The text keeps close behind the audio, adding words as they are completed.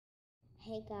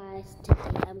Hey guys,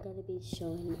 today I'm gonna be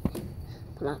showing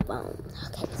my phone.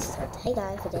 Okay, so hey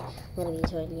guys, today I'm gonna be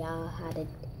showing y'all how to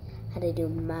do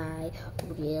my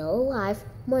real life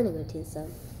morning routine. So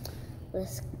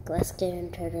let's get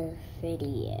into the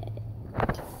video.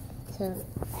 So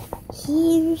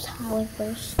here's how I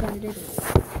first started it.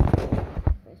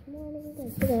 First morning, I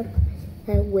get up,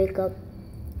 I wake up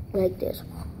like this.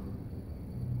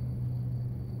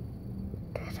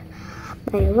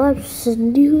 My alarm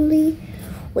newly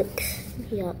wakes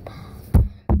me up.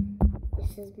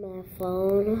 This is my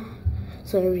phone,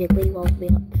 so it really woke me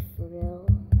up for real.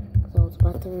 So I was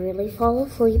about to really fall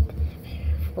asleep.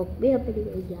 Woke me up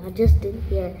anyway. Y'all just didn't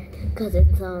hear it because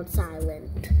it's on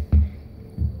silent.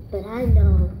 But I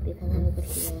know because I have a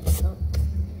computer. So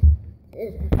I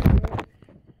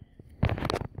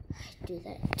do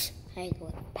that. I go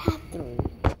to the bathroom.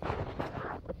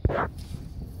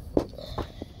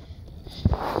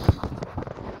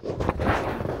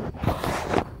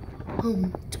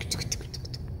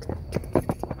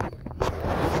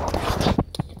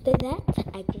 After that,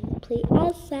 I can play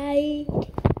outside.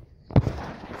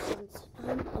 Since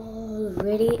I'm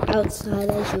already outside,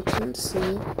 as you can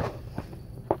see,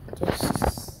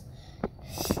 just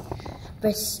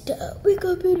wake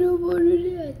up in the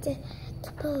morning,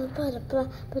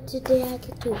 but today I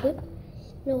get to whip.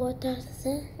 You know what I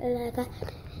said? And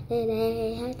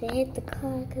I had to hit the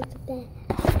car because of that.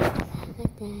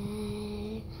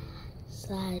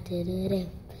 Slide it in.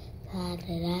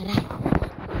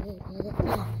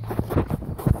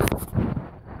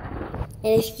 And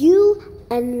if you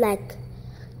unlike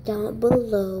down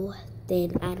below,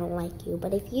 then I don't like you.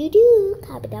 But if you do,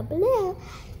 comment down below,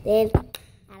 then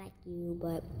I like you.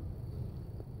 But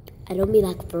I don't mean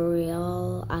like for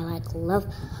real. I like love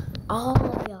all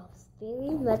of y'all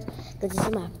very much because this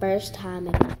is my first time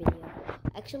in a video.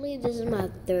 Actually, this is my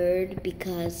third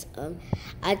because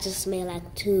I just made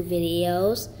like 2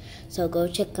 videos. So go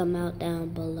check them out down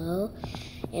below.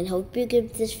 And hope you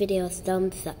give this video a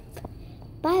thumbs up.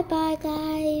 Bye bye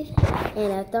guys.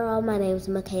 And after all, my name is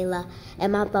Michaela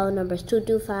and my phone number is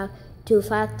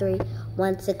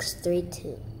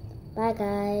 225-253-1632. Bye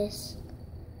guys.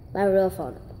 My real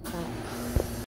phone.